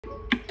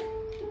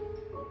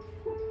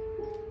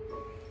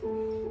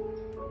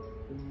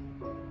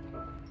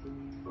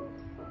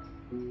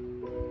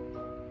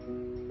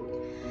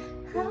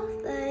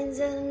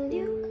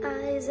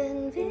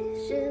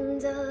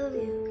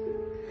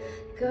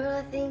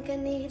think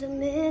I need a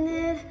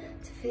minute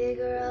to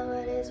figure out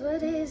what is,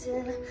 what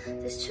isn't.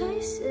 There's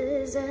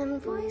choices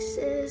and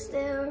voices,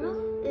 they're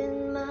all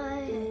in my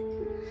head.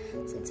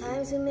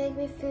 Sometimes you make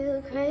me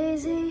feel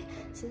crazy.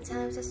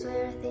 Sometimes I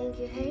swear I think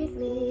you hate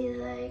me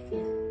like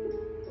you.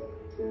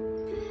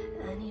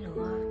 I need to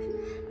walk,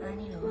 I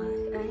need to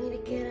walk, I need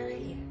to get out of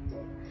here.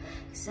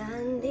 'Cause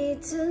I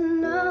need to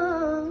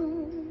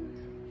know,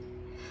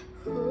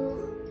 who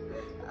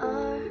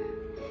are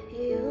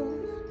you?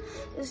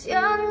 'Cause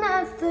you're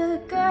not the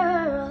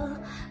girl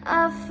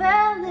I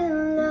fell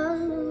in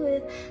love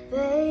with,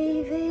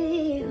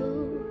 baby.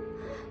 Who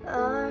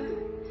are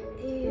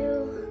you?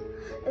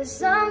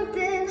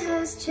 Something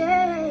has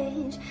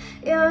changed.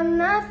 You're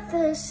not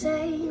the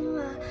same.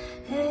 I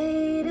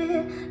hate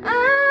it.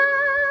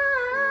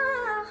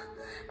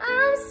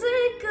 I'm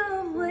sick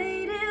of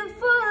waiting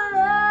for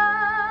love.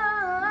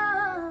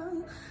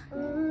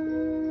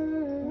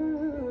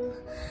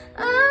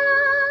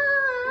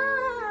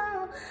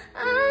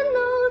 I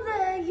know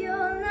that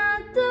you're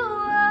not the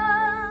one.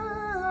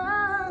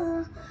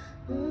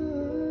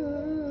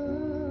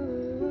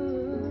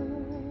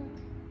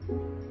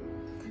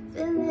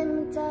 Been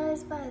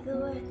hypnotized by the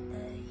word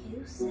that you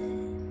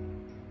said.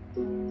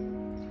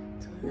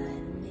 Don't lie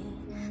to me,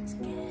 just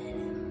get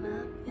in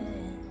my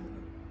bed.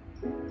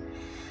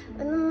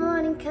 When the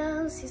morning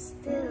comes, you're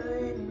still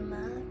in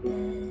my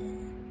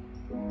bed.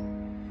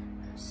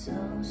 I'm so,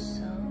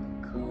 so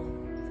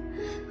cold.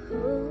 Who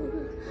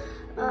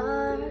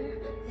are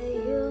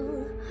you?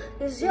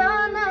 'Cause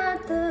you're not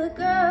the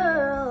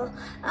girl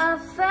I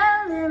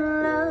fell in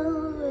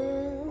love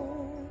with.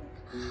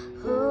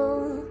 Who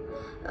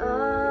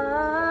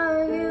are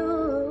you?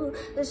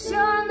 'Cause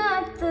you're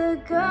not the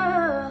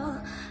girl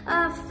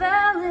I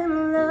fell in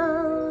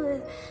love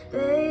with,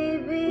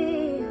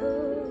 baby. Who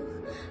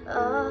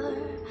are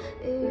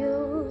you?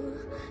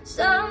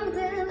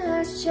 Something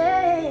has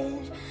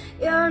changed.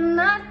 You're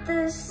not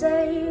the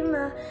same.